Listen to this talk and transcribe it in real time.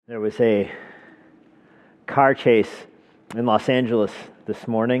There was a car chase in Los Angeles this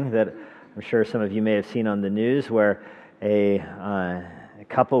morning that I'm sure some of you may have seen on the news, where a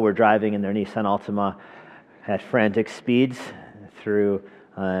couple were driving in their Nissan Altima at frantic speeds through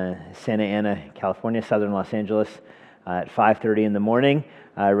Santa Ana, California, southern Los Angeles, at 5:30 in the morning,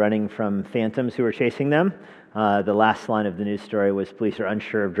 running from phantoms who were chasing them. The last line of the news story was police are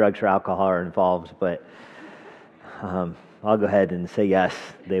unsure if drugs or alcohol are involved, but I'll go ahead and say yes,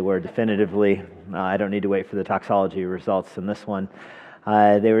 they were definitively. I don't need to wait for the toxicology results in this one.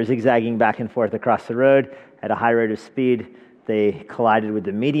 They were zigzagging back and forth across the road at a high rate of speed. They collided with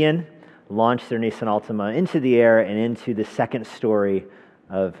the median, launched their Nissan Altima into the air and into the second story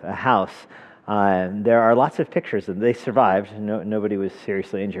of a house. There are lots of pictures, and they survived. Nobody was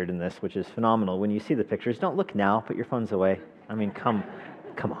seriously injured in this, which is phenomenal. When you see the pictures, don't look now. Put your phones away. I mean, come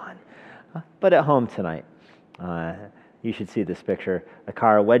on. But at home tonight, you should see this picture. A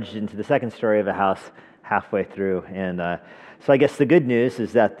car wedged into the second story of a house halfway through. And so I guess the good news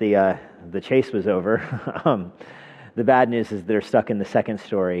is that the chase was over. The bad news is they're stuck in the second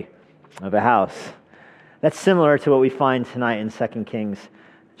story of a house. That's similar to what we find tonight in 2 Kings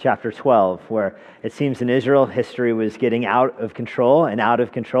chapter 12, where it seems in Israel, history was getting out of control.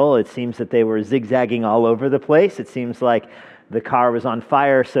 It seems that they were zigzagging all over the place. It seems like the car was on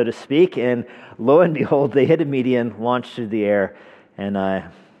fire, so to speak, and lo and behold, they hit a median, launched through the air, and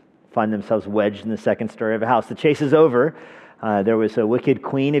find themselves wedged in the second story of a house. The chase is over. There was a wicked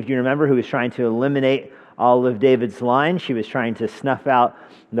queen, if you remember, who was trying to eliminate all of David's line. She was trying to snuff out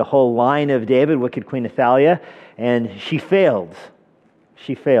the whole line of David, wicked Queen Athaliah, and she failed.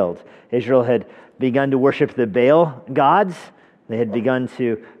 Israel had begun to worship the Baal gods. They had begun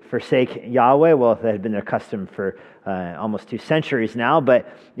to forsake Yahweh. Well, that had been their custom for almost 2 centuries now, but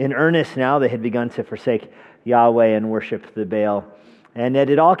in earnest now they had begun to forsake Yahweh and worship the Baal. And that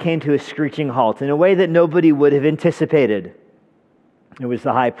it all came to a screeching halt in a way that nobody would have anticipated. It was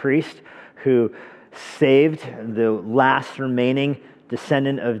the high priest who saved the last remaining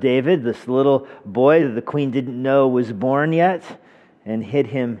descendant of David, this little boy that the queen didn't know was born yet, and hid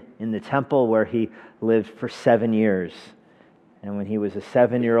him in the temple where he lived for 7 years. And when he was a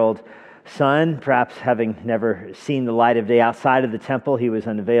 7-year-old son, perhaps having never seen the light of day outside of the temple, he was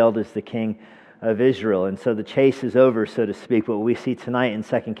unveiled as the king of Israel. And so the chase is over, so to speak. What we see tonight in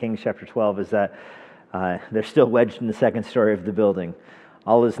 2 Kings chapter 12 is that they're still wedged in the second story of the building.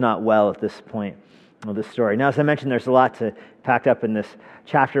 All is not well at this point of the story. Now, as I mentioned, there's a lot packed up in this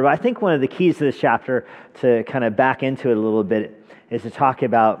chapter, but I think one of the keys to this chapter, to kind of back into it a little bit, is to talk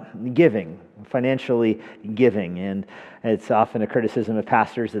about giving, financially giving. And it's often a criticism of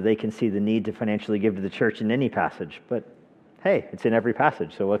pastors that they can see the need to financially give to the church in any passage. But hey, it's in every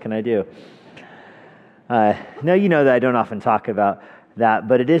passage, so what can I do? Now, you know that I don't often talk about that,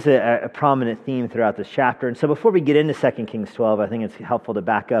 but it is a prominent theme throughout this chapter. And so before we get into 2 Kings 12, I think it's helpful to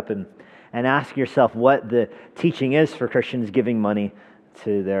back up and ask yourself what the teaching is for Christians giving money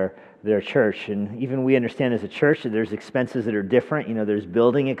to their church. And even we understand as a church that there's expenses that are different. You know, there's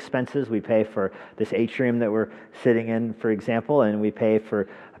building expenses. We pay for this atrium that we're sitting in, for example, and we pay for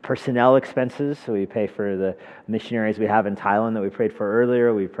personnel expenses. So we pay for the missionaries we have in Thailand that we prayed for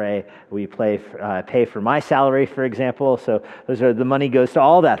earlier. We pay for my salary, for example. So the money goes to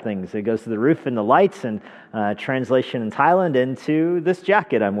all that things. It goes to the roof and the lights and translation in Thailand and to this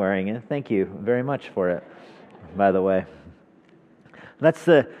jacket I'm wearing. And thank you very much for it, by the way. That's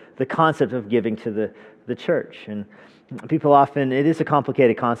the concept of giving to the church. And people often, it is a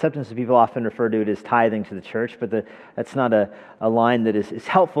complicated concept, and so people often refer to it as tithing to the church, but that's not a line that is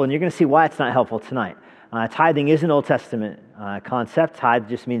helpful, and you're going to see why it's not helpful tonight. Tithing is an Old Testament concept. Tithe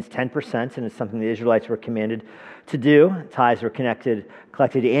just means 10%, and it's something the Israelites were commanded to do. Tithes were collected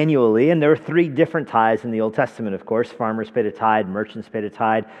annually, and there were 3 different tithes in the Old Testament, of course. Farmers paid a tithe, merchants paid a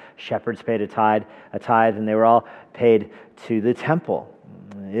tithe, shepherds paid a tithe, and they were all paid to the temple.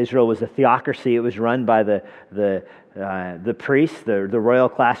 Israel was a theocracy. It was run by the priests. The royal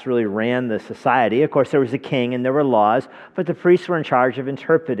class really ran the society. Of course, there was a king and there were laws, but the priests were in charge of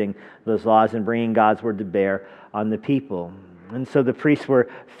interpreting those laws and bringing God's word to bear on the people. And so the priests were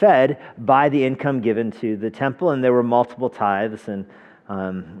fed by the income given to the temple, and there were multiple tithes, and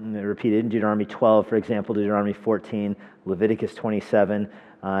repeated in Deuteronomy 12, for example, Deuteronomy 14, Leviticus 27,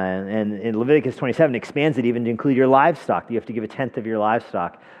 and in Leviticus 27 expands it even to include your livestock. You have to give 1/10 of your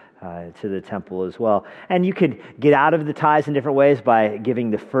livestock to the temple as well. And you could get out of the tithes in different ways by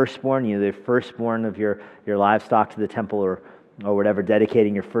giving the firstborn, the firstborn of your livestock to the temple, or whatever,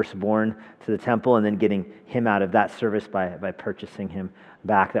 dedicating your firstborn to the temple and then getting him out of that service by purchasing him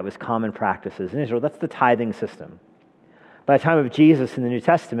back. That was common practices in Israel. That's the tithing system. By the time of Jesus in the New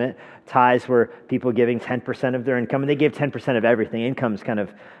Testament, tithes were people giving 10% of their income, and they gave 10% of everything. Income's kind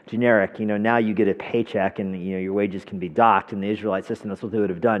of generic. Now you get a paycheck, and your wages can be docked. In the Israelite system, that's what they would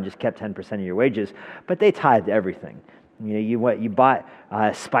have done, just kept 10% of your wages. But they tithed everything. You bought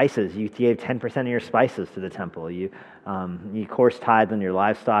spices. You gave 10% of your spices to the temple. You of course tithed on your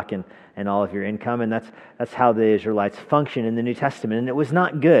livestock and all of your income, and that's how the Israelites functioned in the New Testament. And it was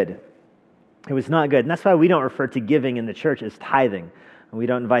not good. It was not good. And that's why we don't refer to giving in the church as tithing. We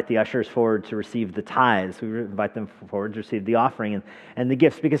don't invite the ushers forward to receive the tithes. We invite them forward to receive the offering and the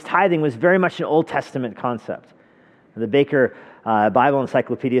gifts, because tithing was very much an Old Testament concept. The Baker Bible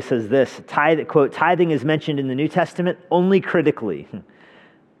Encyclopedia says this, quote, "Tithing is mentioned in the New Testament only critically."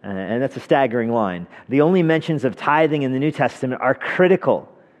 And that's a staggering line. The only mentions of tithing in the New Testament are critical.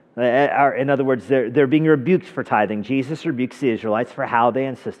 In other words, they're being rebuked for tithing. Jesus rebukes the Israelites for how they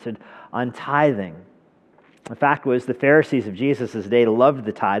insisted on tithing. The fact was, the Pharisees of Jesus' day loved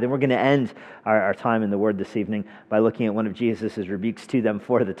the tithe, and we're going to end our time in the Word this evening by looking at one of Jesus' rebukes to them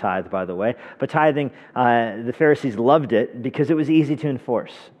for the tithe, by the way. But tithing, the Pharisees loved it because it was easy to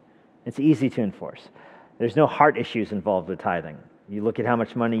enforce. It's easy to enforce. There's no heart issues involved with tithing. You look at how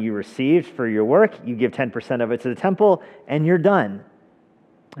much money you received for your work, you give 10% of it to the temple, and you're done.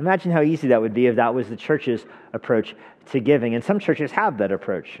 Imagine how easy that would be if that was the church's approach to giving. And some churches have that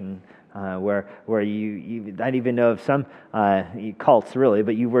approach, and where you I don't even know of some cults really,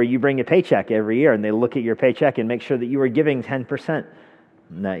 but where you bring a paycheck every year and they look at your paycheck and make sure that you are giving 10%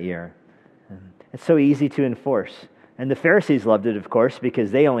 that year. It's so easy to enforce. And the Pharisees loved it, of course,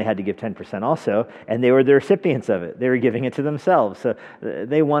 because they only had to give 10% also, and they were the recipients of it. They were giving it to themselves. So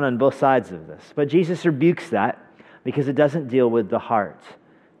they won on both sides of this. But Jesus rebukes that because it doesn't deal with the heart.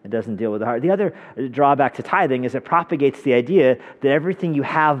 It doesn't deal with the heart. The other drawback to tithing is it propagates the idea that everything you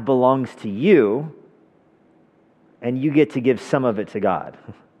have belongs to you, and you get to give some of it to God.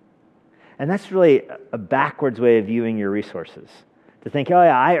 And that's really a backwards way of viewing your resources. To think, oh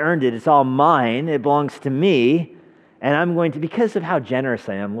yeah, I earned it, it's all mine, it belongs to me, and I'm going to, because of how generous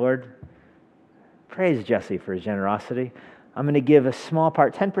I am, Lord, praise Jesse for his generosity, I'm going to give a small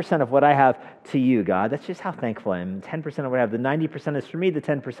part, 10% of what I have to you, God. That's just how thankful I am. 10% of what I have. The 90% is for me, the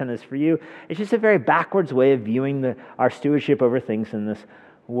 10% is for you. It's just a very backwards way of viewing our stewardship over things in this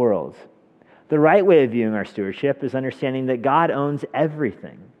world. The right way of viewing our stewardship is understanding that God owns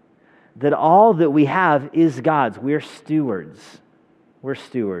everything, that all that we have is God's. We're stewards. We're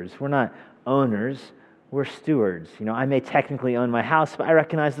stewards. We're not owners. We're stewards. I may technically own my house, but I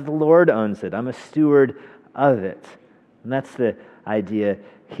recognize that the Lord owns it. I'm a steward of it. And that's the idea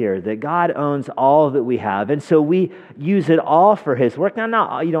here, that God owns all that we have. And so we use it all for his work.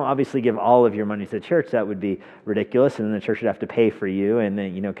 Now, you don't obviously give all of your money to the church. That would be ridiculous. And then the church would have to pay for you. And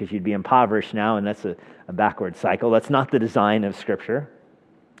then, because you'd be impoverished now. And that's a backward cycle. That's not the design of Scripture.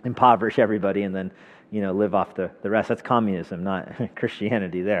 Impoverish everybody and then, live off the rest. That's communism, not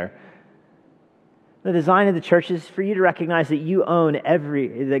Christianity there. The design of the church is for you to recognize that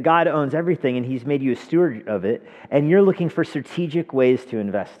that God owns everything, and he's made you a steward of it, and you're looking for strategic ways to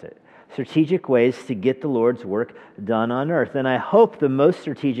invest it, strategic ways to get the Lord's work done on earth. And I hope the most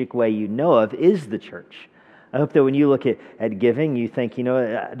strategic way you know of is the church. I hope that when you look at giving, you think,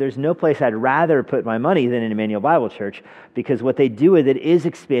 there's no place I'd rather put my money than in Emmanuel Bible Church, because what they do with it is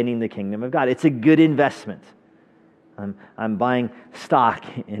expanding the kingdom of God. It's a good investment. I'm buying stock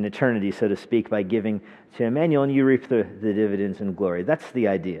in eternity, so to speak, by giving to Emmanuel, and you reap the dividends in glory. That's the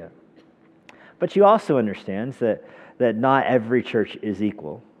idea. But you also understand that not every church is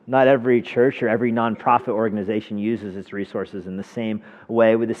equal. Not every church or every nonprofit organization uses its resources in the same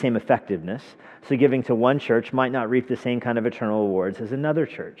way with the same effectiveness. So giving to one church might not reap the same kind of eternal rewards as another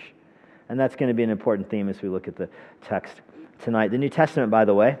church. And that's going to be an important theme as we look at the text tonight. The New Testament, by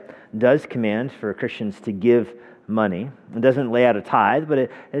the way, does command for Christians to give money. It doesn't lay out a tithe, but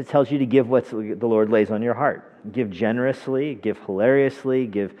it tells you to give what the Lord lays on your heart. Give generously, give hilariously,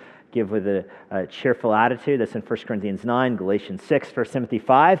 give with a cheerful attitude. That's in 1 Corinthians 9, Galatians 6, 1 Timothy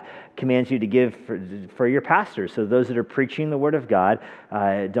 5 commands you to give for your pastors. So those that are preaching the Word of God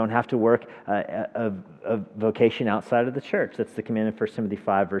don't have to work a vocation outside of the church. That's the command in 1 Timothy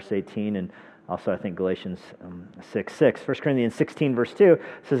 5, verse 18, and also I think Galatians 6. 1 Corinthians 16, verse 2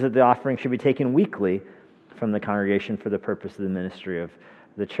 says that the offering should be taken weekly from the congregation for the purpose of the ministry of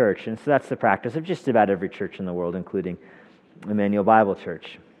the church. And so that's the practice of just about every church in the world, including Emmanuel Bible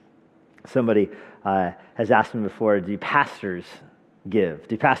Church. Somebody has asked me before, do pastors give?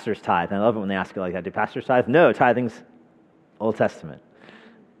 Do pastors tithe? And I love it when they ask it like that. Do pastors tithe? No, tithing's Old Testament.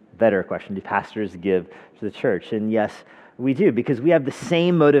 Better question, do pastors give to the church? And yes, we do, because we have the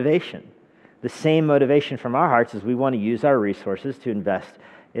same motivation. the same motivation from our hearts is we want to use our resources to invest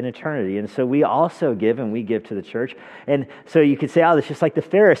in eternity. And so we also give, and we give to the church. And so you could say, oh, it's just like the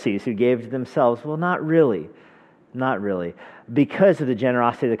Pharisees who gave to themselves. Well, not really. Not really. Because of the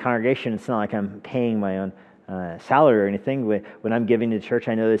generosity of the congregation, it's not like I'm paying my own salary or anything. When I'm giving to the church,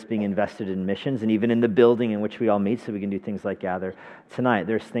 I know it's being invested in missions and even in the building in which we all meet so we can do things like gather tonight.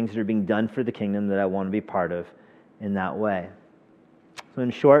 There's things that are being done for the kingdom that I want to be part of in that way. So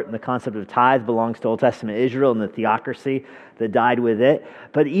in short, the concept of tithe belongs to Old Testament Israel and the theocracy that died with it.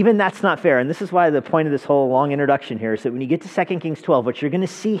 But even that's not fair. And this is why the point of this whole long introduction here is that when you get to 2 Kings 12, what you're going to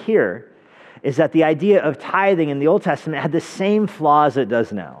see here is that the idea of tithing in the Old Testament had the same flaws it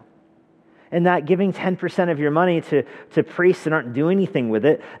does now. And that giving 10% of your money to priests that aren't doing anything with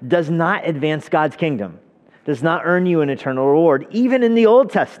it does not advance God's kingdom, does not earn you an eternal reward, even in the Old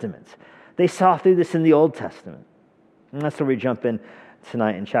Testament. They saw through this in the Old Testament. And that's where we jump in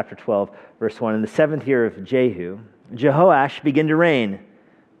tonight in chapter 12, verse 1. In the 7th year of Jehu, Jehoash began to reign.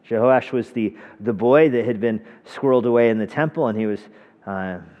 Jehoash was the boy that had been squirreled away in the temple, and he was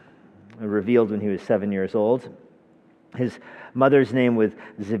revealed when he was 7 years old. His mother's name was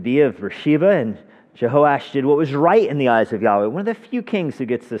Zibiah of Beersheba, and Jehoash did what was right in the eyes of Yahweh. One of the few kings who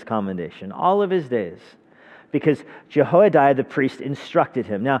gets this commendation all of his days, because Jehoiada the priest instructed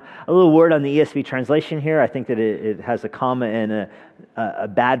him. Now, a little word on the ESV translation here. I think that it has a comma in a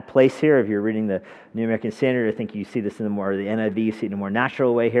bad place here. If you're reading the New American Standard, I think you see this in the NIV, you see it in a more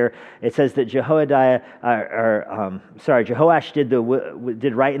natural way here. It says that Jehoash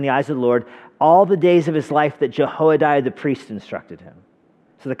did right in the eyes of the Lord all the days of his life that Jehoiada the priest instructed him.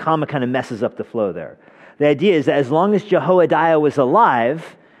 So the comma kind of messes up the flow there. The idea is that as long as Jehoiada was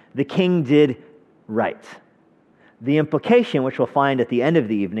alive, the king did right. The implication, which we'll find at the end of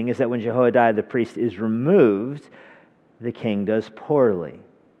the evening, is that when Jehoiada the priest is removed, the king does poorly.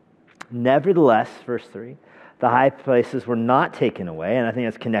 Nevertheless, verse 3, the high places were not taken away, and I think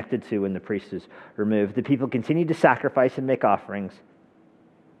that's connected to when the priest is removed. The people continued to sacrifice and make offerings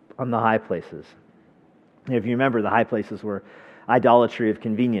on the high places. And if you remember, the high places were idolatry of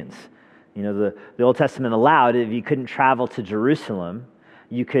convenience. You know, the Old Testament allowed, if you couldn't travel to Jerusalem,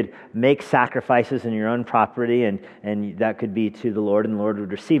 you could make sacrifices in your own property, and that could be to the Lord, and the Lord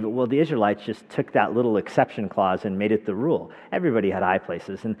would receive it. Well, the Israelites just took that little exception clause and made it the rule. Everybody had high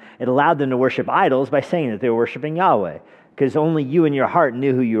places, and it allowed them to worship idols by saying that they were worshiping Yahweh, because only you in your heart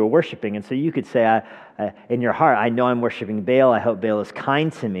knew who you were worshiping. And so you could say, in your heart, I know I'm worshiping Baal, I hope Baal is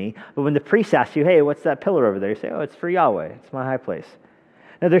kind to me. But when the priest asks you, hey, what's that pillar over there? You say, oh, it's for Yahweh, it's my high place.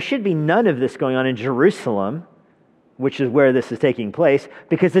 Now, there should be none of this going on in Jerusalem, which is where this is taking place,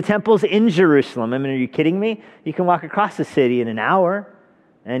 because the temple's in Jerusalem. I mean, are you kidding me? You can walk across the city in an hour,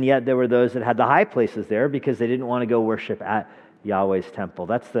 and yet there were those that had the high places there because they didn't want to go worship at Yahweh's temple.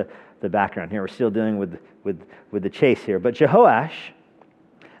 That's the background here. We're still dealing with the chase here. But Jehoash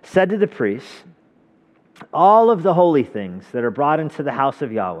said to the priests, all of the holy things that are brought into the house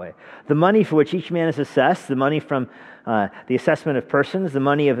of Yahweh, the money for which each man is assessed, the money from the assessment of persons, the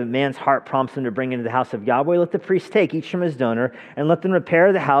money of a man's heart prompts him to bring into the house of Yahweh, let the priest take each from his donor, and let them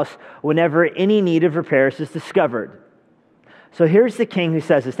repair the house whenever any need of repairs is discovered. So here's the king who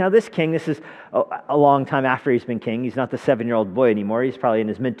says this. Now this king, this is a long time after he's been king. He's not the 7-year-old boy anymore. He's probably in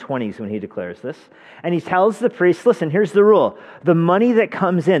his mid-20s when he declares this. And he tells the priest, listen, here's the rule. The money that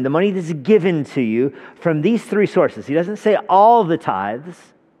comes in, the money that's given to you from these three sources. He doesn't say all the tithes,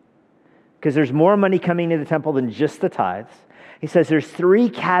 because there's more money coming into the temple than just the tithes. He says there's three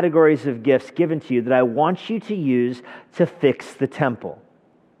categories of gifts given to you that I want you to use to fix the temple.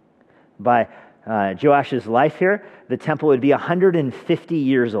 By Joash's life here, the temple would be 150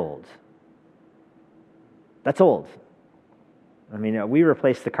 years old. That's old. I mean, we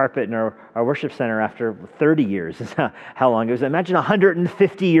replaced the carpet in our worship center after 30 years. Is how long it was. Imagine a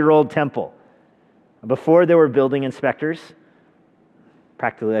 150-year-old temple. Before there were building inspectors,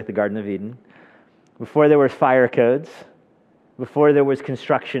 practically like the Garden of Eden. Before there were fire codes. Before there was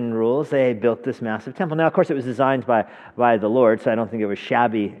construction rules, they built this massive temple. Now, of course, it was designed by the Lord, so I don't think it was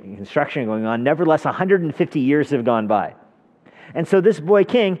shabby construction going on. Nevertheless, 150 years have gone by. And so this boy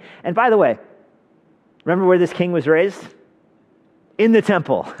king, and by the way, remember where this king was raised? In the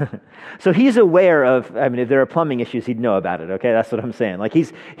temple. So he's aware of, I mean, if there are plumbing issues, he'd know about it, okay? That's what I'm saying. Like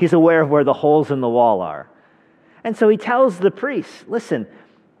he's aware of where the holes in the wall are. And so he tells the priests, listen,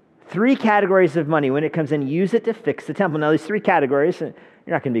 3 categories of money. When it comes in, use it to fix the temple. Now, these 3 categories, you're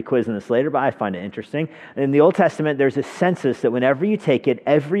not going to be quizzing this later, but I find it interesting. In the Old Testament, there's a census that whenever you take it,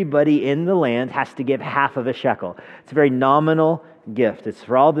 everybody in the land has to give half of a shekel. It's a very nominal gift. It's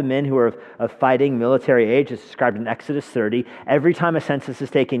for all the men who are of fighting military age. It's described in Exodus 30. Every time a census is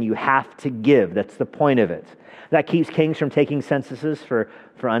taken, you have to give. That's the point of it. That keeps kings from taking censuses for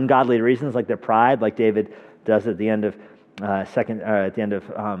ungodly reasons, like their pride, like David does at the end of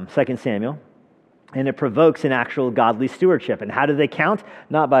 2 Samuel. And it provokes an actual godly stewardship. And how do they count?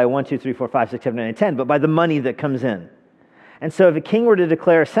 Not by 1, 2, 3, 4, 5, 6, 7, 8, 9, 10, but by the money that comes in. And so if a king were to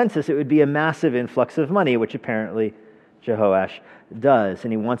declare a census, it would be a massive influx of money, which apparently Jehoash does.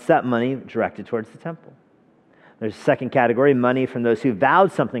 And he wants that money directed towards the temple. There's a second category, money from those who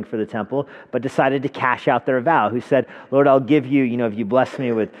vowed something for the temple, but decided to cash out their vow, who said, Lord, I'll give you, if you bless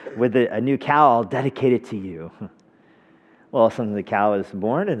me with a new cow, I'll dedicate it to you. Well, sometimes the cow is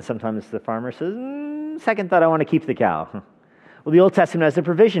born, and sometimes the farmer says, second thought, I want to keep the cow. Well, the Old Testament has a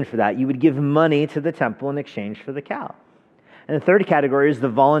provision for that. You would give money to the temple in exchange for the cow. And the third category is the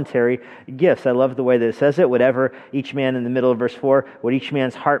voluntary gifts. I love the way that it says it. Whatever each man, in the middle of verse 4, what each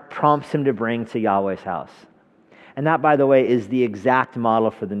man's heart prompts him to bring to Yahweh's house. And that, by the way, is the exact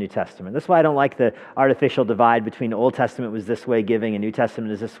model for the New Testament. That's why I don't like the artificial divide between the Old Testament was this way giving and New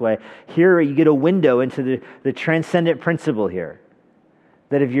Testament is this way. Here you get a window into the transcendent principle here.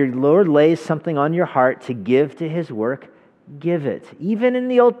 That if your Lord lays something on your heart to give to his work, give it. Even in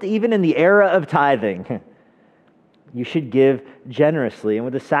the era of tithing, you should give generously and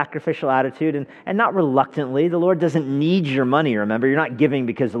with a sacrificial attitude and not reluctantly. The Lord doesn't need your money, remember. You're not giving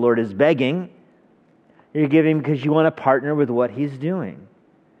because the Lord is begging. You're giving because you want to partner with what he's doing.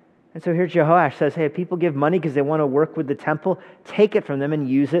 And so here Jehoash says, hey, if people give money because they want to work with the temple, take it from them and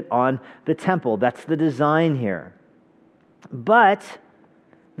use it on the temple. That's the design here. But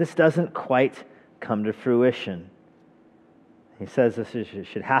this doesn't quite come to fruition. He says this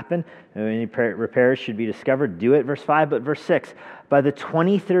should happen. Any repairs should be discovered. Do it, verse 5. But verse 6, by the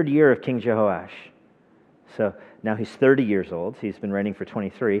 23rd year of King Jehoash, so now he's 30 years old. He's been reigning for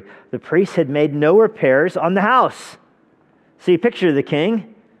 23. The priests had made no repairs on the house. So you picture the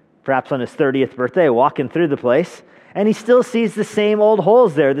king, perhaps on his 30th birthday, walking through the place, and he still sees the same old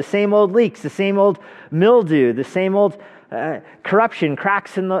holes there, the same old leaks, the same old mildew, the same old corruption,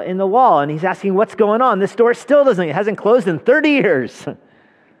 cracks in the wall. And he's asking, what's going on? This door it hasn't closed in 30 years.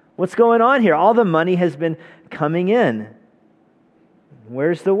 What's going on here? All the money has been coming in.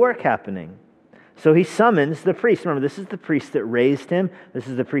 Where's the work happening? So he summons the priest. Remember, this is the priest that raised him. This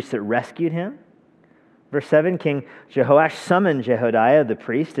is the priest that rescued him. Verse 7, King Jehoash summoned Jehodiah, the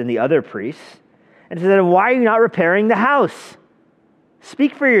priest, and the other priests, and said, why are you not repairing the house?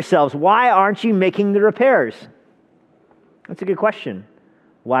 Speak for yourselves. Why aren't you making the repairs? That's a good question.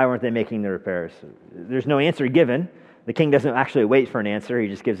 Why weren't they making the repairs? There's no answer given. The king doesn't actually wait for an answer. He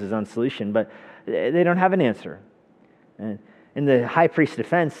just gives his own solution, but they don't have an answer. And in the high priest's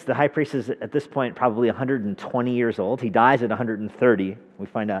defense, the high priest is at this point probably 120 years old. He dies at 130. We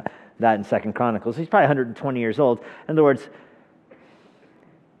find out that in 2 Chronicles. He's probably 120 years old. In other words,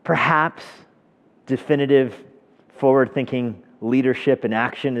 perhaps definitive, forward-thinking leadership and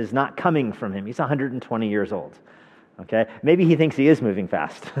action is not coming from him. He's 120 years old. Okay? Maybe he thinks he is moving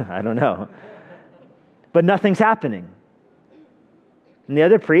fast. I don't know. But nothing's happening. And the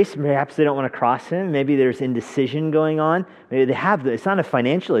other priests, perhaps they don't want to cross him. Maybe there's indecision going on. Maybe they have it's not a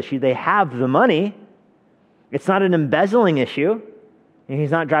financial issue. They have the money. It's not an embezzling issue.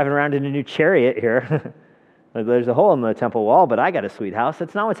 He's not driving around in a new chariot here. There's a hole in the temple wall, but I got a sweet house.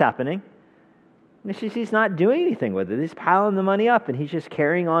 That's not what's happening. He's not doing anything with it. He's piling the money up, and he's just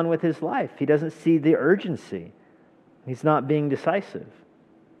carrying on with his life. He doesn't see the urgency. He's not being decisive.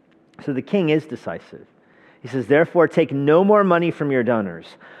 So the king is decisive. He says, therefore, take no more money from your donors,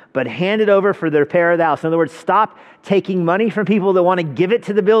 but hand it over for the repair of the house. In other words, stop taking money from people that want to give it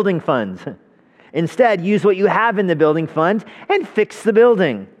to the building funds. Instead, use what you have in the building fund and fix the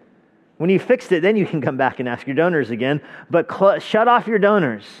building. When you fixed it, then you can come back and ask your donors again, but shut off your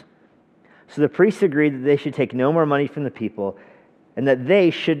donors. So the priests agreed that they should take no more money from the people and that they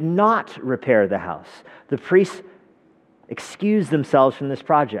should not repair the house. The priests excused themselves from this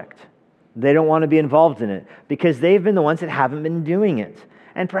project. They don't want to be involved in it because they've been the ones that haven't been doing it.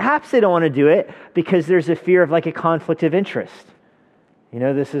 And perhaps they don't want to do it because there's a fear of like a conflict of interest.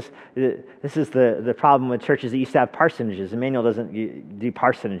 This is the problem with churches that used to have parsonages. Emmanuel doesn't do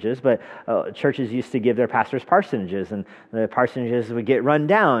parsonages, but churches used to give their pastors parsonages, and the parsonages would get run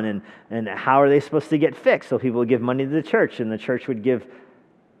down, and how are they supposed to get fixed? So people would give money to the church, and the church would give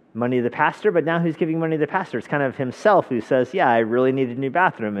money to the pastor, but now who's giving money to the pastor? It's kind of himself who says, yeah, I really need a new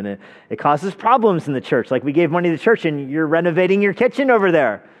bathroom, and it causes problems in the church. Like, we gave money to the church, and you're renovating your kitchen over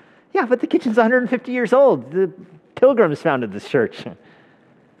there. Yeah, but the kitchen's 150 years old. The Pilgrims founded this church.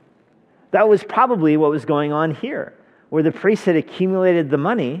 That was probably what was going on here, where the priests had accumulated the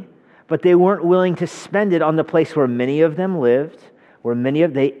money, but they weren't willing to spend it on the place where many of them lived, where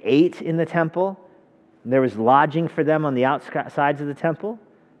they ate in the temple. There was lodging for them on the outsides of the temple.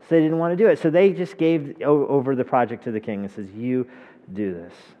 So they didn't want to do it. So they just gave over the project to the king and says, you do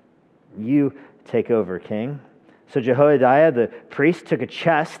this. You take over, king. So Jehoiada, the priest, took a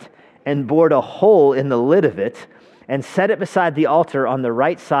chest and bored a hole in the lid of it and set it beside the altar on the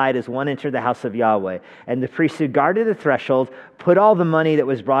right side as one entered the house of Yahweh. And the priest who guarded the threshold put all the money that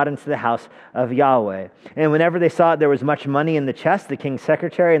was brought into the house of Yahweh. And whenever they saw there was much money in the chest, the king's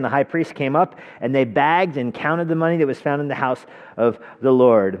secretary and the high priest came up, and they bagged and counted the money that was found in the house of the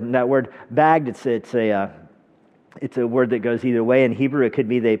Lord. And that word bagged, it's a word that goes either way. In Hebrew, it could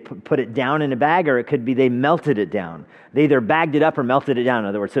be they put it down in a bag, or it could be they melted it down. They either bagged it up or melted it down, in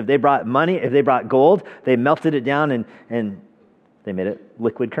other words. So if they brought gold, they melted it down and they made it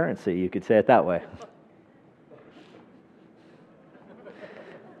liquid currency. You could say it that way.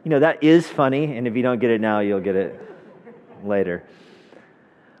 That is funny, and if you don't get it now, you'll get it later.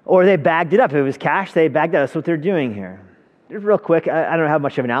 Or they bagged it up. If it was cash, they bagged it up. That's what they're doing here. Real quick, I don't have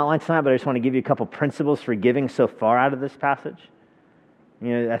much of an outline tonight, but I just want to give you a couple principles for giving so far out of this passage.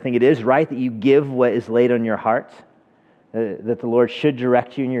 I think it is right that you give what is laid on your heart, that the Lord should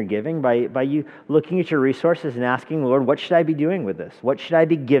direct you in your giving by you looking at your resources and asking, Lord, what should I be doing with this? What should I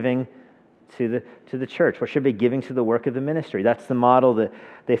be giving to the church? What should I be giving to the work of the ministry? That's the model that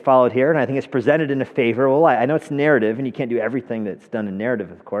they followed here, and I think it's presented in a favorable light. I know it's narrative, and you can't do everything that's done in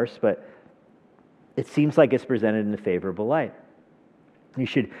narrative, of course, but it seems like it's presented in a favorable light. You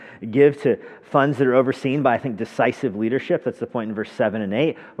should give to funds that are overseen by, I think, decisive leadership. That's the point in verse 7 and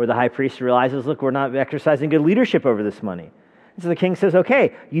 8, where the high priest realizes, look, we're not exercising good leadership over this money. And so the king says,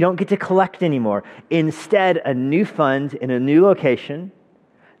 okay, you don't get to collect anymore. Instead, a new fund in a new location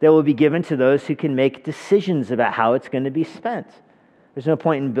that will be given to those who can make decisions about how it's going to be spent. There's no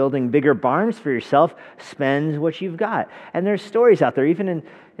point in building bigger barns for yourself. Spend what you've got. And there's stories out there, even in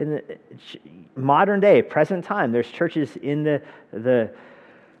the modern day, present time, there's churches in the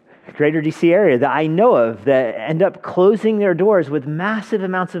greater DC area that I know of that end up closing their doors with massive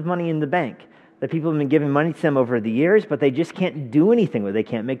amounts of money in the bank. That people have been giving money to them over the years, but they just can't do anything with it.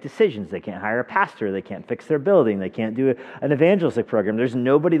 They can't make decisions. They can't hire a pastor. They can't fix their building. They can't do an evangelistic program. There's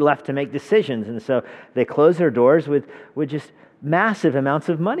nobody left to make decisions. And so they close their doors with just massive amounts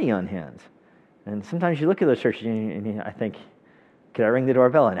of money on hand. And sometimes you look at those churches and I think, could I ring the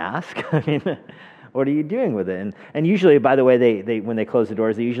doorbell and ask? I mean, what are you doing with it? And usually, by the way, they when they close the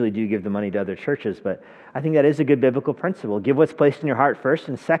doors, they usually do give the money to other churches. But I think that is a good biblical principle. Give what's placed in your heart first,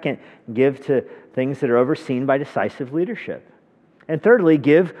 and second, give to things that are overseen by decisive leadership. And thirdly,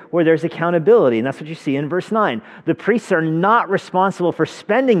 give where there's accountability, and that's what you see in verse 9. The priests are not responsible for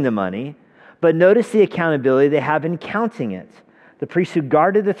spending the money, but notice the accountability they have in counting it. The priests who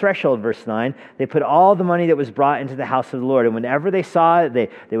guarded the threshold, verse 9, they put all the money that was brought into the house of the Lord. And whenever they saw it, they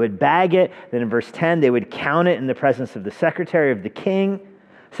would bag it. Then in verse 10, they would count it in the presence of the secretary of the king.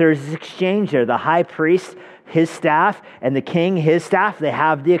 So there's this exchange there. The high priest, his staff, and the king, his staff, they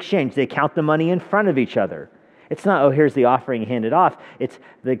have the exchange. They count the money in front of each other. It's not, oh, here's the offering handed off. It's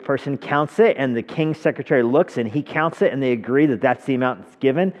the person counts it, and the king's secretary looks, and he counts it, and they agree that that's the amount that's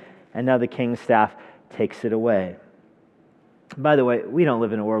given. And now the king's staff takes it away. By the way, we don't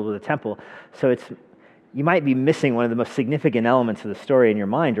live in a world with a temple, so you might be missing one of the most significant elements of the story in your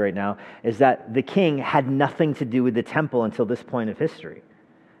mind right now, is that the king had nothing to do with the temple until this point of history.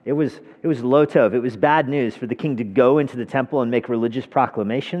 It was lo tov. It was bad news for the king to go into the temple and make religious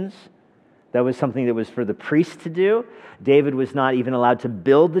proclamations. That was something that was for the priest to do. David was not even allowed to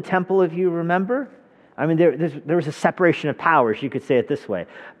build the temple, if you remember. I mean, there was a separation of powers, you could say it this way.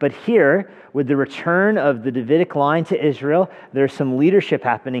 But here, with the return of the Davidic line to Israel, there's some leadership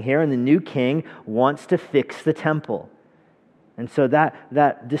happening here, and the new king wants to fix the temple. And so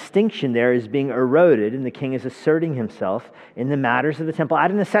that distinction there is being eroded, and the king is asserting himself in the matters of the temple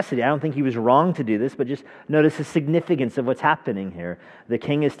out of necessity. I don't think he was wrong to do this, but just notice the significance of what's happening here. The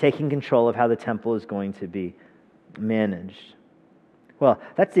king is taking control of how the temple is going to be managed. Well,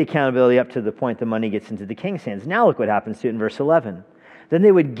 that's the accountability up to the point the money gets into the king's hands. Now look what happens to it in verse 11. Then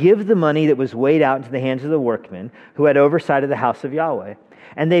they would give the money that was weighed out into the hands of the workmen who had oversight of the house of Yahweh.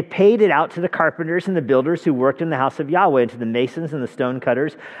 And they paid it out to the carpenters and the builders who worked in the house of Yahweh, and to the masons and the stone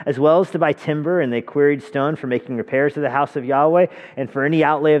cutters, as well as to buy timber, and they quarried stone for making repairs to the house of Yahweh, and for any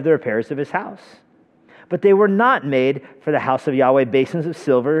outlay of the repairs of his house. But they were not made for the house of Yahweh basins of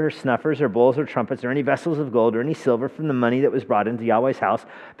silver, or snuffers, or bowls, or trumpets, or any vessels of gold, or any silver from the money that was brought into Yahweh's house,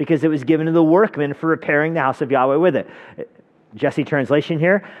 because it was given to the workmen for repairing the house of Yahweh with it. Jesse translation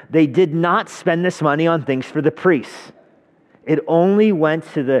here, they did not spend this money on things for the priests. It only went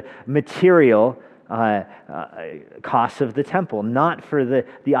to the material costs of the temple, not for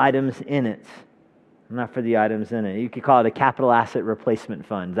the items in it. Not for the items in it. You could call it a capital asset replacement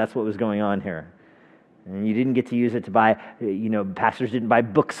fund. That's what was going on here. And you didn't get to use it to buy, pastors didn't buy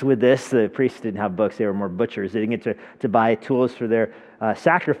books with this. The priests didn't have books. They were more butchers. They didn't get to buy tools for their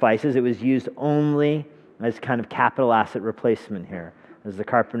sacrifices. It was used only as kind of capital asset replacement here, as the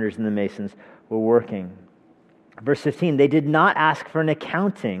carpenters and the masons were working. Verse 15, they did not ask for an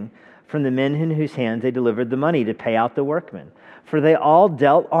accounting from the men in whose hands they delivered the money to pay out the workmen, for they all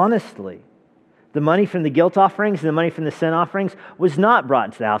dealt honestly. The money from the guilt offerings and the money from the sin offerings was not brought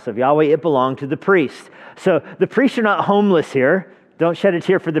into the house of Yahweh. It belonged to the priest. So the priests are not homeless here. Don't shed a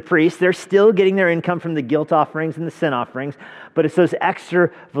tear for the priests. They're still getting their income from the guilt offerings and the sin offerings, but it's those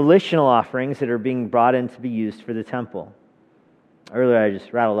extra volitional offerings that are being brought in to be used for the temple. Earlier, I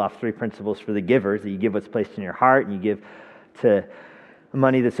just rattled off 3 principles for the givers, that you give what's placed in your heart, and you give to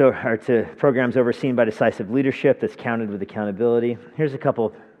money or to programs overseen by decisive leadership that's counted with accountability. Here's a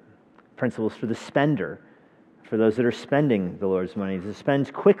couple principles for the spender, for those that are spending the Lord's money, to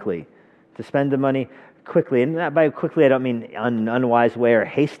spend quickly, to spend the money quickly. And by quickly, I don't mean in an unwise way or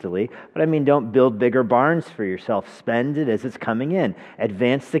hastily, but I mean don't build bigger barns for yourself. Spend it as it's coming in.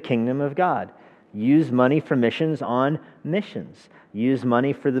 Advance the kingdom of God. Use money for missions on missions. Use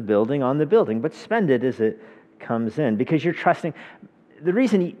money for the building on the building, but spend it as it comes in, because you're trusting. The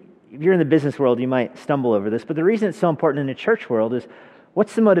reason, if you're in the business world, you might stumble over this, but the reason it's so important in the church world is,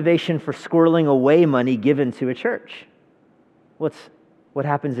 what's the motivation for squirreling away money given to a church? What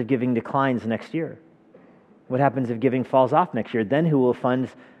happens if giving declines next year? What happens if giving falls off next year? Then who will fund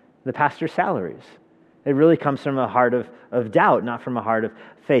the pastor's salaries? It really comes from a heart of doubt, not from a heart of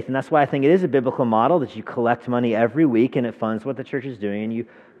faith. And that's why I think it is a biblical model that you collect money every week and it funds what the church is doing and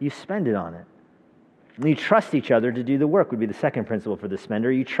you spend it on it. And you trust each other to do the work would be the second principle for the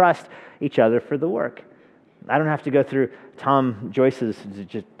spender. You trust each other for the work. I don't have to go through Tom Joyce's,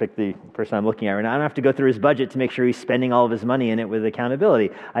 just pick the person I'm looking at right now, I don't have to go through his budget to make sure he's spending all of his money in it with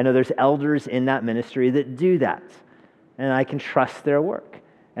accountability. I know there's elders in that ministry that do that, and I can trust their work.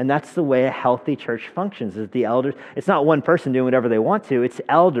 And that's the way a healthy church functions, is the elders. It's not one person doing whatever they want to. It's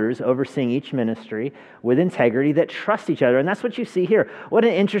elders overseeing each ministry with integrity that trust each other. And that's what you see here. What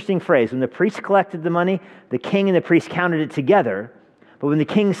an interesting phrase. When the priest collected the money, the king and the priest counted it together. But when the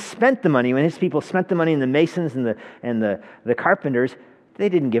king spent the money, when his people spent the money, and the masons and the carpenters, they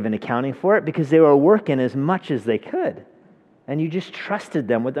didn't give an accounting for it because they were working as much as they could. And you just trusted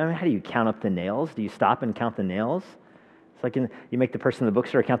them. How do you count up the nails? Do you stop and count the nails? It's like you make the person in the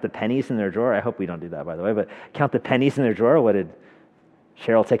bookstore count the pennies in their drawer. I hope we don't do that, by the way, but count the pennies in their drawer. What, did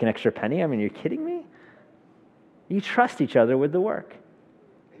Cheryl take an extra penny? I mean, you're kidding me? You trust each other with the work.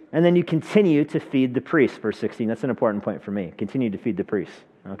 And then you continue to feed the priests, verse 16. That's an important point for me. Continue to feed the priests,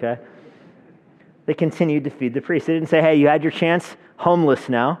 okay? They continued to feed the priests. They didn't say, hey, you had your chance, homeless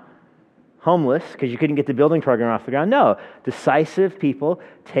now. Homeless, because you couldn't get the building program off the ground. No, decisive people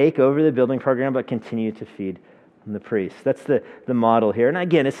take over the building program, but continue to feed the priests. That's the model here. And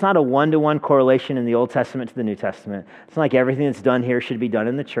again, it's not a one-to-one correlation in the Old Testament to the New Testament. It's not like everything that's done here should be done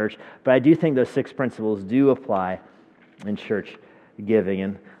in the church, but I do think those 6 principles do apply in church giving.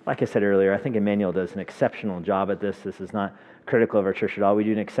 And like I said earlier, I think Emmanuel does an exceptional job at this. This is not critical of our church at all. We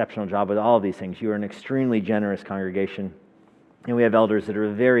do an exceptional job with all of these things. You are an extremely generous congregation, and we have elders that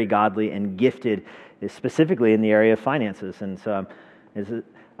are very godly and gifted, specifically in the area of finances. And so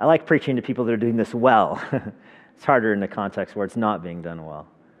I like preaching to people that are doing this well. It's harder in the context where it's not being done well.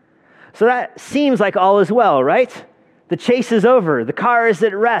 So that seems like all is well, right? The chase is over. The car is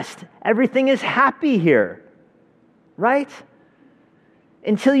at rest. Everything is happy here, right?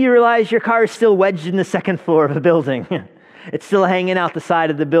 Until you realize your car is still wedged in the second floor of a building. It's still hanging out the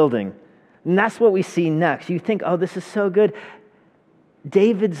side of the building. And that's what we see next. You think, oh, this is so good.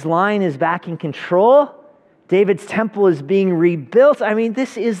 David's line is back in control. David's temple is being rebuilt. I mean,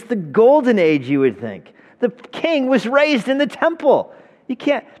 this is the golden age, you would think. The king was raised in the temple.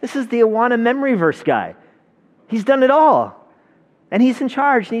 This is the Awana memory verse guy. He's done it all. And he's in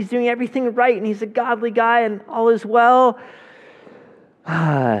charge, and he's doing everything right, and he's a godly guy, and all is well.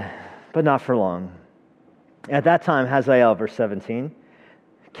 But not for long. At that time, Hazael, verse 17,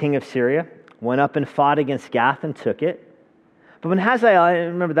 king of Syria, went up and fought against Gath and took it. But when Hazael,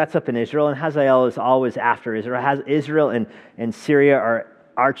 remember that's up in Israel, and Hazael is always after Israel. Israel and Syria are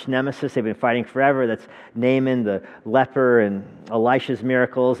arch nemesis. They've been fighting forever. That's Naaman, the leper, and Elisha's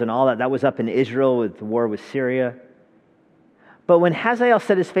miracles and all that. That was up in Israel with the war with Syria. But when Hazael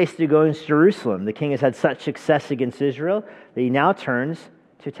set his face to go into Jerusalem, the king has had such success against Israel that he now turns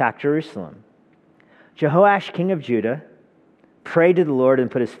to attack Jerusalem. Jehoash, king of Judah, prayed to the Lord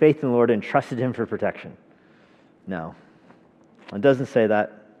and put his faith in the Lord and trusted him for protection. No. It doesn't say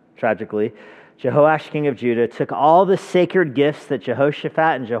that, tragically. Jehoash, king of Judah, took all the sacred gifts that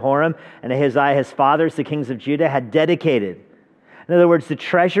Jehoshaphat and Jehoram and Ahaziah, his fathers, the kings of Judah, had dedicated. In other words, the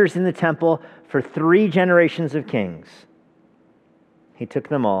treasures in the temple for 3 generations of kings. He took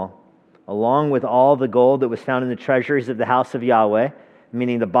them all, along with all the gold that was found in the treasuries of the house of Yahweh,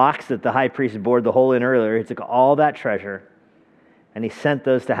 meaning the box that the high priest bored the hole in earlier. He took all that treasure, and he sent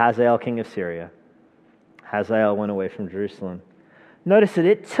those to Hazael, king of Syria. Hazael went away from Jerusalem. Notice that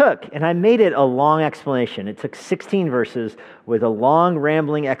it took, and I made it a long explanation. It took 16 verses with a long,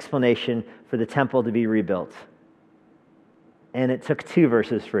 rambling explanation for the temple to be rebuilt. And it took 2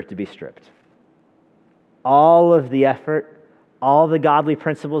 verses for it to be stripped. All of the effort, all the godly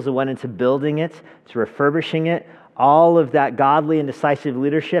principles that went into building it, to refurbishing it, all of that godly and decisive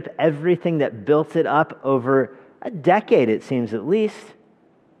leadership, everything that built it up over a decade, it seems at least,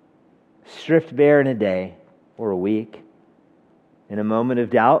 stripped bare in a day or a week. In a moment of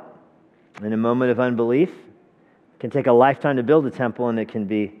doubt, in a moment of unbelief. It can take a lifetime to build a temple, and it can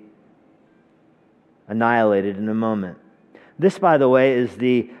be annihilated in a moment. This, by the way, is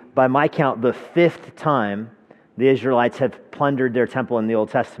by my count, the 5th time the Israelites have plundered their temple in the Old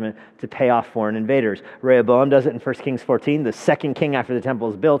Testament to pay off foreign invaders. Rehoboam does it in 1 Kings 14. The second king after the temple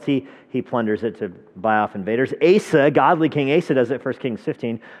is built, he plunders it to buy off invaders. Asa, godly king Asa, does it in 1 Kings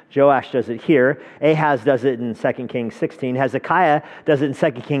 15. Joash does it here. Ahaz does it in 2 Kings 16. Hezekiah does it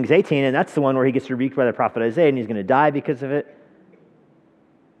in 2 Kings 18, and that's the one where he gets rebuked by the prophet Isaiah, and he's going to die because of it.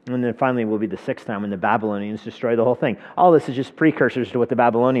 And then finally will be the 6th time when the Babylonians destroy the whole thing. All this is just precursors to what the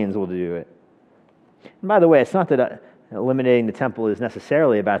Babylonians will do it. And by the way, it's not that eliminating the temple is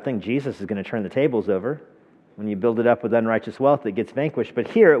necessarily a bad thing. Jesus is going to turn the tables over. When you build it up with unrighteous wealth, it gets vanquished. But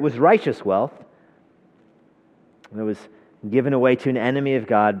here it was righteous wealth. It was given away to an enemy of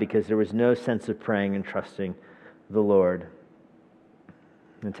God because there was no sense of praying and trusting the Lord.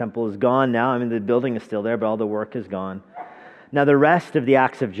 The temple is gone now. I mean, the building is still there, but all the work is gone. Now, the rest of the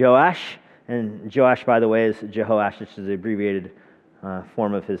acts of Joash, and Joash, by the way, is Jehoash, which is the abbreviated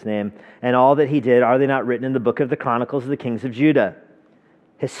form of his name, and all that he did, are they not written in the book of the Chronicles of the kings of Judah?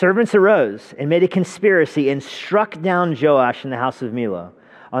 His servants arose and made a conspiracy and struck down Joash in the house of Millo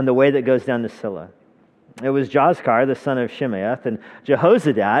on the way that goes down to Silla. It was Jozkar, the son of Shimeath, and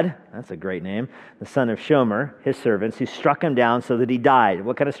Jehozadad, that's a great name, the son of Shomer, his servants, who struck him down so that he died.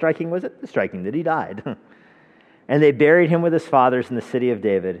 What kind of striking was it? The striking that he died. And they buried him with his fathers in the city of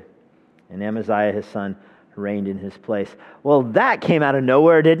David, and Amaziah his son reigned in his place. Well, that came out of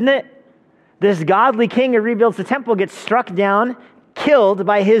nowhere, didn't it? This godly king who rebuilds the temple gets struck down, killed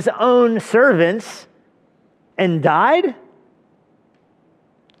by his own servants, and died?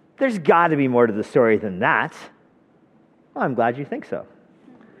 There's got to be more to the story than that. Well, I'm glad you think so.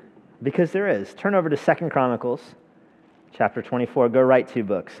 Because there is. Turn over to 2 Chronicles, chapter 24. Go write 2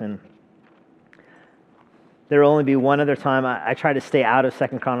 books. And there will only be one other time. I try to stay out of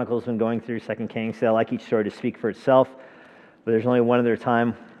 2 Chronicles when going through 2 Kings. So I like each story to speak for itself. But there's only one other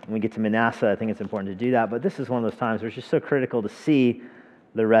time when we get to Manasseh. I think it's important to do that. But this is one of those times where it's just so critical to see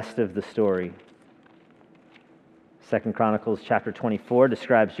the rest of the story. 2 Chronicles chapter 24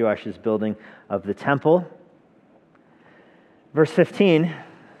 describes Joash's building of the temple. Verse 15,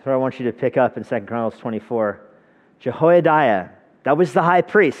 that's where I want you to pick up in 2 Chronicles 24. Jehoiada, that was the high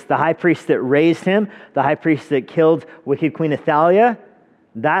priest that raised him, the high priest that killed wicked Queen Athaliah.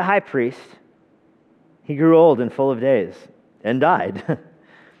 That high priest, he grew old and full of days and died.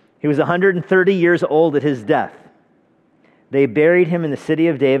 He was 130 years old at his death. They buried him in the city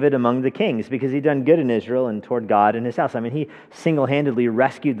of David among the kings because he'd done good in Israel and toward God and his house. I mean, he single-handedly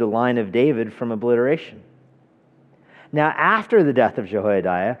rescued the line of David from obliteration. Now, after the death of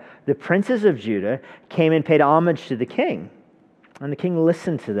Jehoiada, the princes of Judah came and paid homage to the king. And the king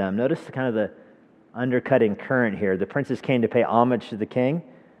listened to them. Notice the undercutting current here. The princes came to pay homage to the king.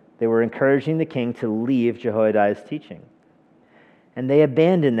 They were encouraging the king to leave Jehoiada's teaching. And they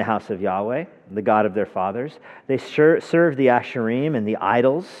abandoned the house of Yahweh, the God of their fathers. They served the Asherim and the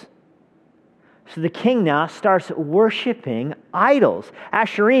idols. So the king now starts worshiping idols.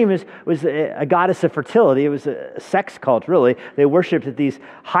 Asherim was a goddess of fertility. It was a sex cult, really. They worshipped at these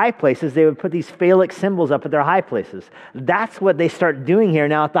high places. They would put these phallic symbols up at their high places. That's what they start doing here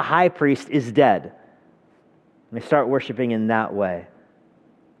now that the high priest is dead. And they start worshiping in that way.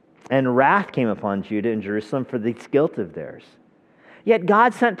 And wrath came upon Judah and Jerusalem for this guilt of theirs. Yet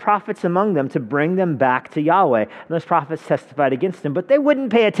God sent prophets among them to bring them back to Yahweh. And those prophets testified against him, but they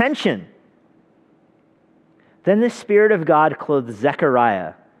wouldn't pay attention. Then the Spirit of God clothed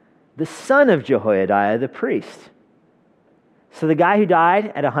Zechariah, the son of Jehoiada, the priest. So the guy who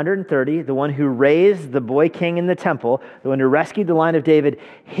died at 130, the one who raised the boy king in the temple, the one who rescued the line of David,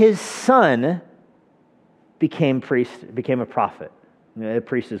 his son became a prophet. A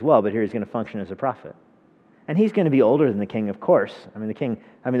priest as well, but here he's going to function as a prophet. And he's going to be older than the king, of course.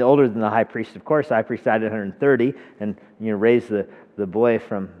 Older than the high priest, of course. The high priest died at 130 and raised the boy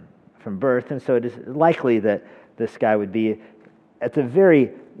from birth. And so it is likely that this guy would be, at the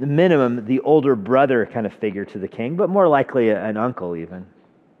very minimum, the older brother kind of figure to the king, but more likely an uncle even.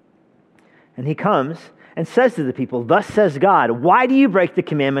 And he comes and says to the people, "Thus says God, why do you break the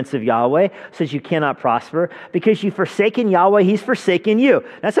commandments of Yahweh, so that you cannot prosper? Because you've forsaken Yahweh, he's forsaken you."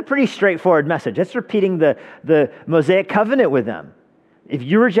 That's a pretty straightforward message. That's repeating the Mosaic covenant with them. If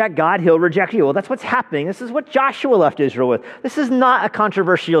you reject God, he'll reject you. Well, that's what's happening. This is what Joshua left Israel with. This is not a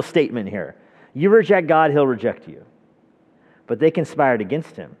controversial statement here. You reject God, he'll reject you. But they conspired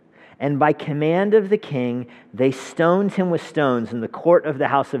against him. And by command of the king, they stoned him with stones in the court of the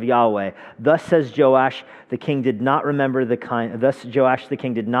house of Yahweh. Thus says Joash, the king did not remember the kindness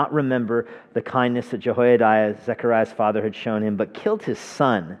that Jehoiada, Zechariah's father, had shown him, but killed his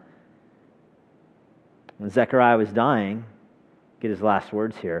son. When Zechariah was dying, get his last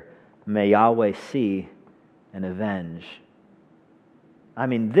words here, "May Yahweh see and avenge."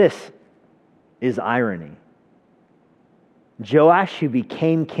 This is irony. Joash, who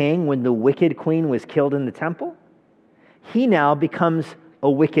became king when the wicked queen was killed in the temple, he now becomes a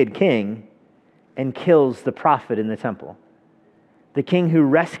wicked king and kills the prophet in the temple. The king who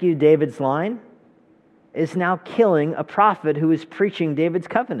rescued David's line is now killing a prophet who is preaching David's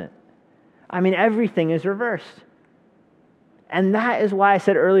covenant. Everything is reversed. And that is why I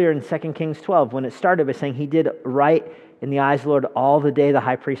said earlier in 2 Kings 12, when it started by saying he did right in the eyes of the Lord all the day the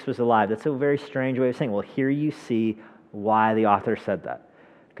high priest was alive. That's a very strange way of saying, well, here you see why the author said that.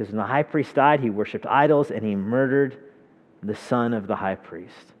 Because when the high priest died, he worshipped idols and he murdered the son of the high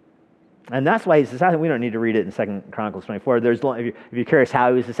priest. And that's why he's assassinated. We don't need to read it in 2 Chronicles 24. If you're curious how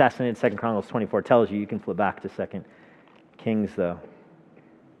he was assassinated, 2 Chronicles 24 tells you. You can flip back to 2 Kings, though.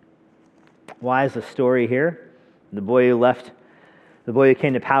 Why is the story here? The boy who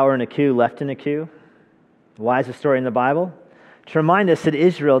came to power in a coup left in a coup. Why is the story in the Bible? To remind us that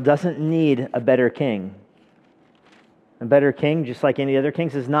Israel doesn't need a better king. A better king, just like any other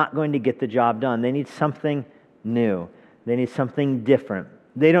kings, is not going to get the job done. They need something new. They need something different.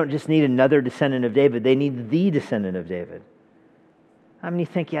 They don't just need another descendant of David. They need the descendant of David. You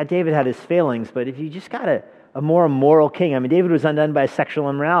think, yeah, David had his failings, but if you just got a more moral king, David was undone by sexual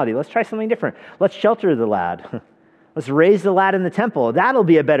immorality. Let's try something different. Let's shelter the lad. Let's raise the lad in the temple. That'll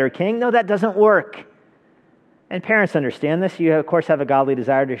be a better king. No, that doesn't work. And parents understand this. You, of course, have a godly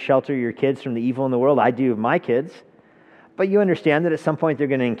desire to shelter your kids from the evil in the world. I do of my kids. But you understand that at some point they're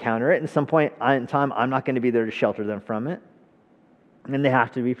going to encounter it, and at some point in time I'm not going to be there to shelter them from it. And they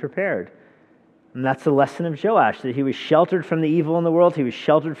have to be prepared. And that's the lesson of Joash, that he was sheltered from the evil in the world. He was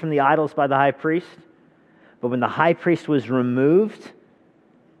sheltered from the idols by the high priest. But when the high priest was removed,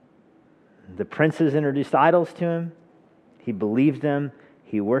 the princes introduced idols to him. He believed them,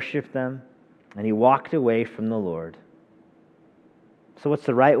 he worshiped them, and he walked away from the Lord. So what's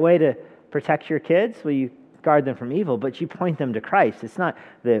the right way to protect your kids? Well, you guard them from evil, but you point them to Christ. It's not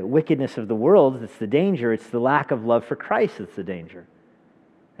the wickedness of the world that's the danger. It's the lack of love for Christ that's the danger.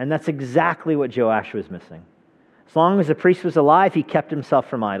 And that's exactly what Joash was missing. As long as the priest was alive, he kept himself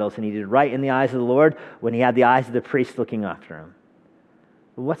from idols, and he did right in the eyes of the Lord when he had the eyes of the priest looking after him.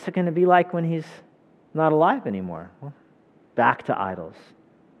 But what's it going to be like when he's not alive anymore? Well, back to idols.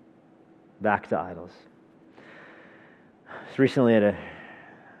 Back to idols. I was recently at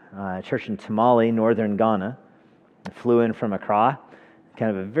a church in Tamale, northern Ghana. I flew in from Accra,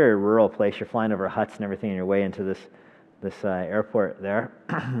 kind of a very rural place. You're flying over huts and everything on your way into this airport there.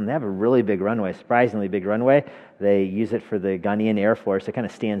 They have a really big runway, surprisingly big runway. They use it for the Ghanaian Air Force. It kind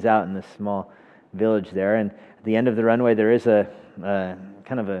of stands out in this small village there. And at the end of the runway, there is a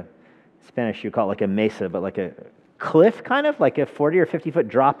kind of a, Spanish you call it like a mesa, but like a cliff kind of, like a 40 or 50 foot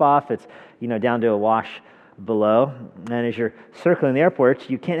drop off. It's, down to awash below. And as you're circling the airport,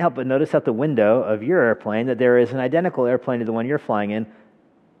 you can't help but notice out the window of your airplane that there is an identical airplane to the one you're flying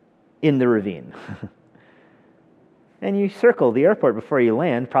in the ravine. And you circle the airport before you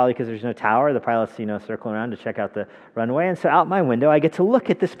land, probably because there's no tower. The pilot's, circling around to check out the runway. And so out my window, I get to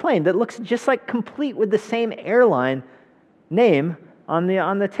look at this plane that looks just like complete with the same airline name on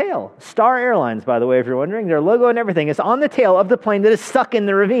the tail. Star Airlines, by the way, if you're wondering. Their logo and everything is on the tail of the plane that is stuck in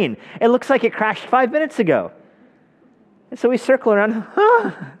the ravine. It looks like it crashed 5 minutes ago. And so we circle around,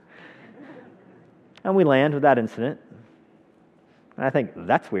 and we land without incident. And I think,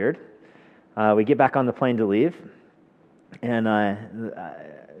 that's weird. We get back on the plane to leave. And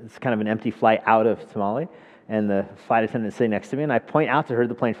it's kind of an empty flight out of Tamale, and the flight attendant's sitting next to me, and I point out to her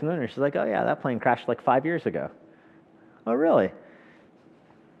the plane from the window. She's like, "Oh yeah, that plane crashed like 5 years ago." "Oh really?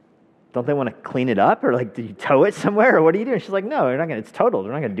 Don't they want to clean it up, or like, did you tow it somewhere, or what are you doing?" She's like, "No, it's totaled.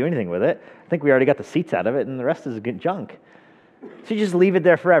 We're not going to do anything with it. I think we already got the seats out of it, and the rest is good junk. So you just leave it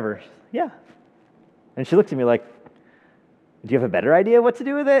there forever." She's like, "Yeah." And she looked at me like, "Do you have a better idea what to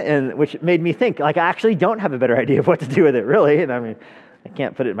do with it?" And which made me think, like, I actually don't have a better idea of what to do with it, really. And I mean, I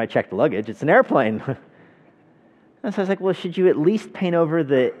can't put it in my checked luggage. It's an airplane. And so I was like, well, should you at least paint over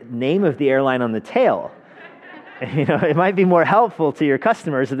the name of the airline on the tail? It might be more helpful to your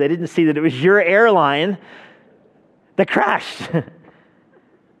customers if they didn't see that it was your airline that crashed. And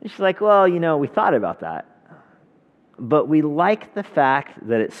she's like, well, we thought about that. But we like the fact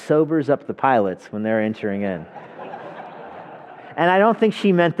that it sobers up the pilots when they're entering in. And I don't think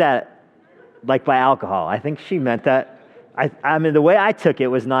she meant that like by alcohol. I think she meant that, I mean, the way I took it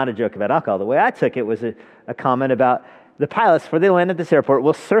was not a joke about alcohol. The way I took it was a comment about the pilots, before they land at this airport,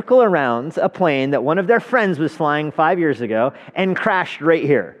 will circle around a plane that one of their friends was flying 5 years ago and crashed right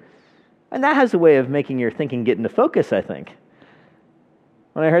here. And that has a way of making your thinking get into focus, I think.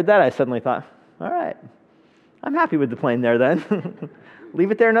 When I heard that, I suddenly thought, all right, I'm happy with the plane there then. Leave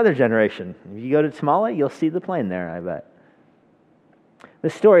it there another generation. If you go to Tamale, you'll see the plane there, I bet.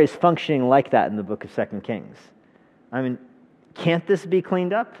 The story is functioning like that in the book of 2 Kings. I mean, can't this be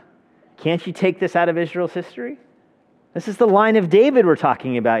cleaned up? Can't you take this out of Israel's history? This is the line of David we're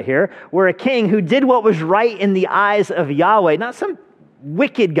talking about here, where a king who did what was right in the eyes of Yahweh, not some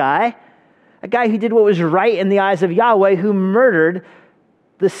wicked guy, a guy who did what was right in the eyes of Yahweh, who murdered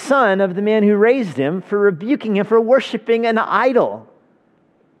the son of the man who raised him for rebuking him for worshiping an idol.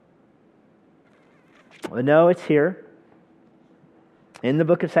 But no, it's here in the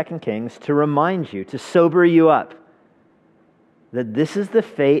book of 2 Kings to remind you, to sober you up, that this is the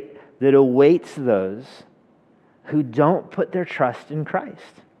fate that awaits those who don't put their trust in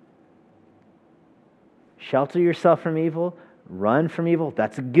Christ. Shelter yourself from evil, run from evil,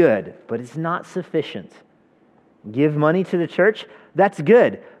 that's good, but it's not sufficient. Give money to the church, that's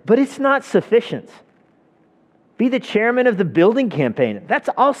good, but it's not sufficient. Be the chairman of the building campaign, that's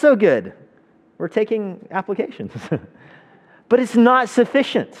also good. We're taking applications. But it's not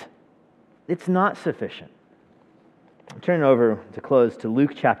sufficient. It's not sufficient. Turn over to close to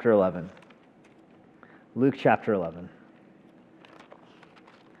Luke chapter 11. Luke chapter 11.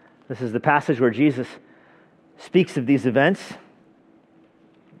 This is the passage where Jesus speaks of these events.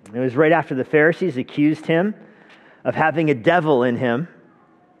 It was right after the Pharisees accused him of having a devil in him,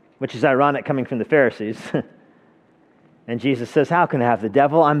 which is ironic coming from the Pharisees. And Jesus says, how can I have the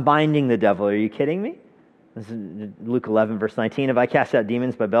devil? I'm binding the devil. Are you kidding me? This is Luke 11, verse 19. If I cast out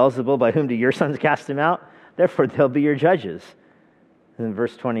demons by Beelzebul, by whom do your sons cast them out? Therefore, they'll be your judges. And in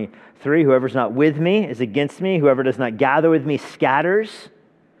verse 23, whoever's not with me is against me. Whoever does not gather with me scatters.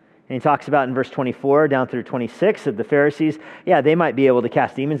 And he talks about in verse 24 down through 26 that the Pharisees, they might be able to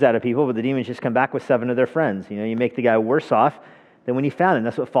cast demons out of people, but the demons just come back with 7 of their friends. You make the guy worse off than when you found him.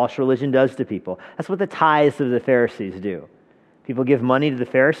 That's what false religion does to people. That's what the tithes of the Pharisees do. People give money to the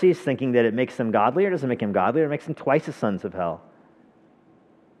Pharisees thinking that it makes them godlier. It doesn't make them godlier. It makes them twice as sons of hell.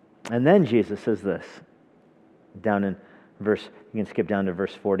 And then Jesus says this, down in verse, you can skip down to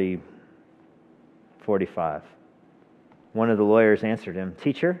verse 45. One of the lawyers answered him,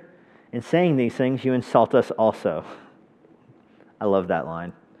 "Teacher, in saying these things, you insult us also." I love that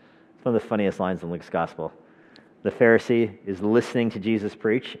line. It's one of the funniest lines in Luke's gospel. The Pharisee is listening to Jesus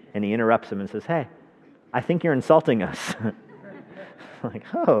preach, and he interrupts him and says, "Hey, I think you're insulting us." Like,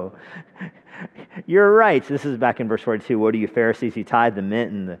 oh, you're right. This is back in verse 42. Woe to you, Pharisees, you tithe the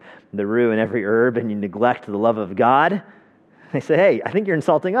mint and the rue and every herb, and you neglect the love of God. They say, hey, I think you're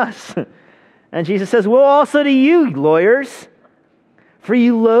insulting us. And Jesus says, well, also to you, lawyers, for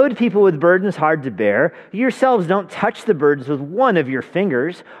you load people with burdens hard to bear. You yourselves don't touch the burdens with one of your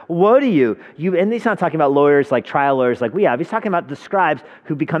fingers. Woe to you. And he's not talking about lawyers like trial lawyers like we have. He's talking about the scribes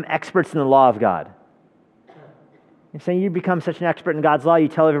who become experts in the law of God. You're saying you become such an expert in God's law, you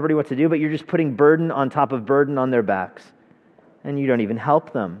tell everybody what to do, but you're just putting burden on top of burden on their backs. And you don't even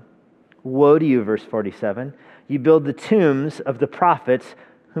help them. Woe to you, verse 47. You build the tombs of the prophets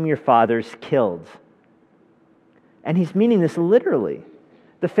whom your fathers killed. And he's meaning this literally.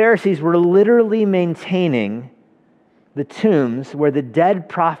 The Pharisees were literally maintaining the tombs where the dead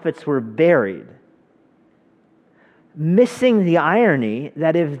prophets were buried, missing the irony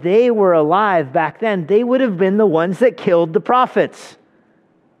that if they were alive back then, they would have been the ones that killed the prophets.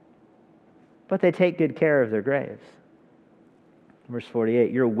 But they take good care of their graves. Verse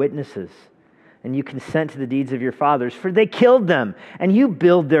 48, you're witnesses, and you consent to the deeds of your fathers, for they killed them, and you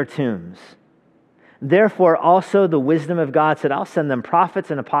build their tombs. Therefore also the wisdom of God said, I'll send them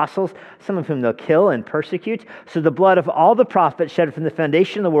prophets and apostles, some of whom they'll kill and persecute, so the blood of all the prophets shed from the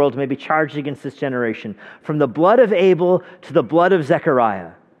foundation of the world may be charged against this generation, from the blood of Abel to the blood of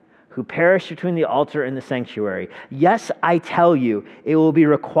Zechariah, who perished between the altar and the sanctuary. Yes, I tell you, it will be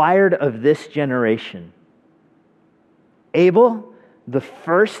required of this generation. Abel, the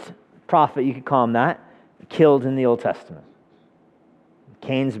first prophet, you could call him that, killed in the Old Testament.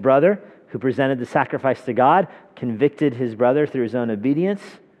 Cain's brother, who presented the sacrifice to God, convicted his brother through his own obedience,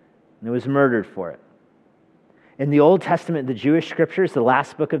 and was murdered for it. In the Old Testament, the Jewish scriptures, the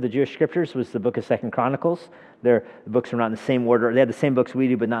last book of the Jewish scriptures was the book of 2 Chronicles. The books are not in the same order. They have the same books we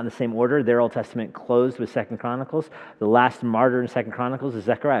do, but not in the same order. Their Old Testament closed with 2 Chronicles. The last martyr in 2 Chronicles is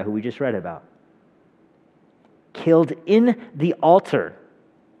Zechariah, who we just read about. Killed in the altar,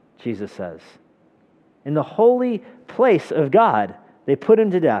 Jesus says. In the holy place of God, they put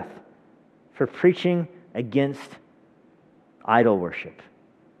him to death for preaching against idol worship.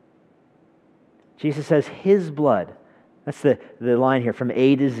 Jesus says his blood, that's the line here, from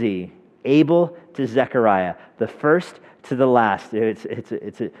A to Z, Abel to Zechariah, the first to the last. It's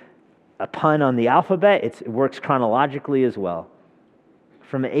a pun on the alphabet. It works chronologically as well.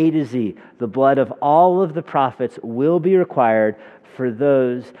 From A to Z, the blood of all of the prophets will be required for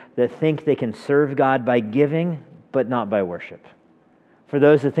those that think they can serve God by giving, but not by worship. For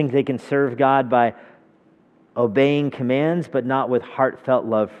those that think they can serve God by obeying commands, but not with heartfelt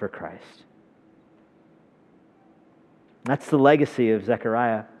love for Christ. That's the legacy of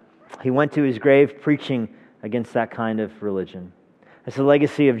Zechariah. He went to his grave preaching against that kind of religion. That's the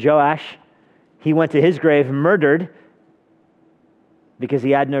legacy of Joash. He went to his grave murdered because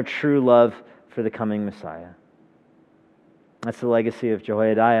he had no true love for the coming Messiah. That's the legacy of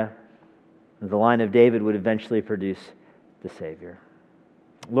Jehoiada. The line of David would eventually produce the Savior.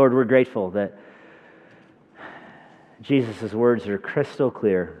 Lord, we're grateful that Jesus' words are crystal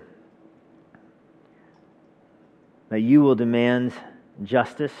clear, that you will demand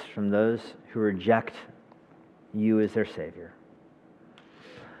justice from those who reject you as their Savior.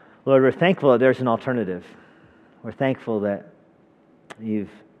 Lord, we're thankful that there's an alternative. We're thankful that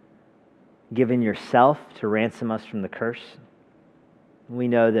you've given yourself to ransom us from the curse. We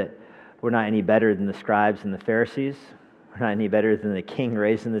know that we're not any better than the scribes and the Pharisees. We're not any better than the king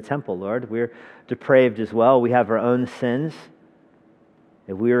raised in the temple, Lord. We're depraved as well. We have our own sins.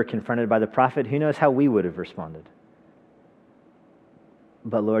 If we were confronted by the prophet, who knows how we would have responded?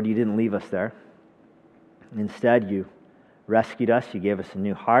 But Lord, you didn't leave us there. Instead, you rescued us. You gave us a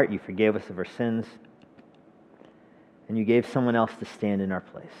new heart. You forgave us of our sins. And you gave someone else to stand in our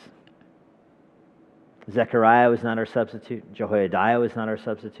place. Zechariah was not our substitute. Jehoiada was not our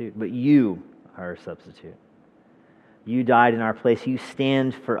substitute. But you are our substitute. You died in our place. You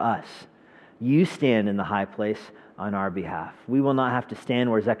stand for us. You stand in the high place on our behalf. We will not have to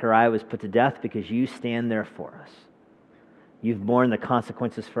stand where Zechariah was put to death because you stand there for us. You've borne the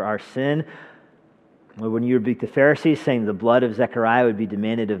consequences for our sin. When you rebuked the Pharisees, saying the blood of Zechariah would be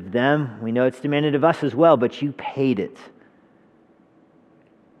demanded of them, we know it's demanded of us as well, but you paid it.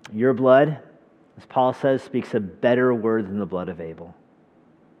 Your blood, as Paul says, speaks a better word than the blood of Abel.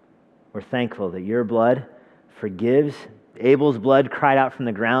 We're thankful that your blood forgives. Abel's blood cried out from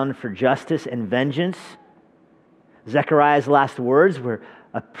the ground for justice and vengeance. Zechariah's last words were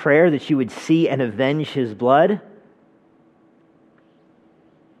a prayer that you would see and avenge his blood.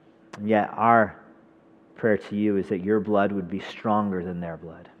 And yet our prayer to you is that your blood would be stronger than their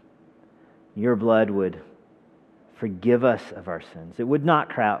blood. Your blood would forgive us of our sins. It would not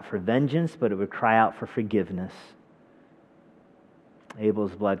cry out for vengeance, but it would cry out for forgiveness.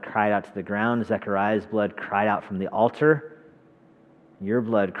 Abel's blood cried out to the ground. Zechariah's blood cried out from the altar. Your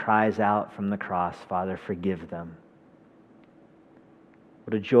blood cries out from the cross, Father, forgive them.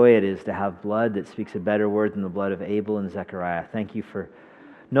 What a joy it is to have blood that speaks a better word than the blood of Abel and Zechariah. Thank you for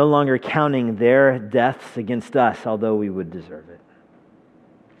no longer counting their deaths against us, although we would deserve it.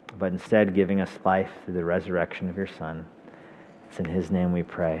 but instead giving us life through the resurrection of your Son. It's in his name we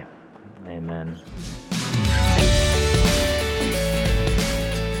pray. Amen.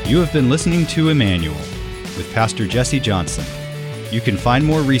 You have been listening to Emmanuel with Pastor Jesse Johnson. You can find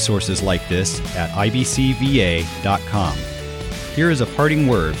more resources like this at ibcva.com. Here is a parting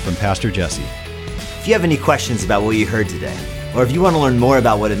word from Pastor Jesse. If you have any questions about what you heard today, or if you want to learn more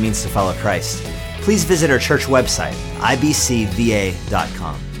about what it means to follow Christ, please visit our church website,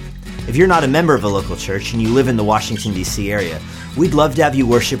 ibcva.com. If you're not a member of a local church and you live in the Washington, D.C. area, we'd love to have you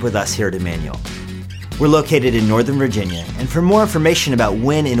worship with us here at Emmanuel. We're located in Northern Virginia, and for more information about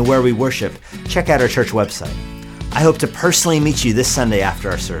when and where we worship, check out our church website. I hope to personally meet you this Sunday after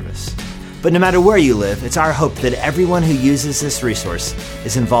our service. But no matter where you live, it's our hope that everyone who uses this resource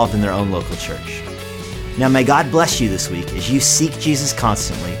is involved in their own local church. Now may God bless you this week as you seek Jesus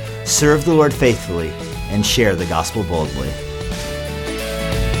constantly, serve the Lord faithfully, and share the gospel boldly.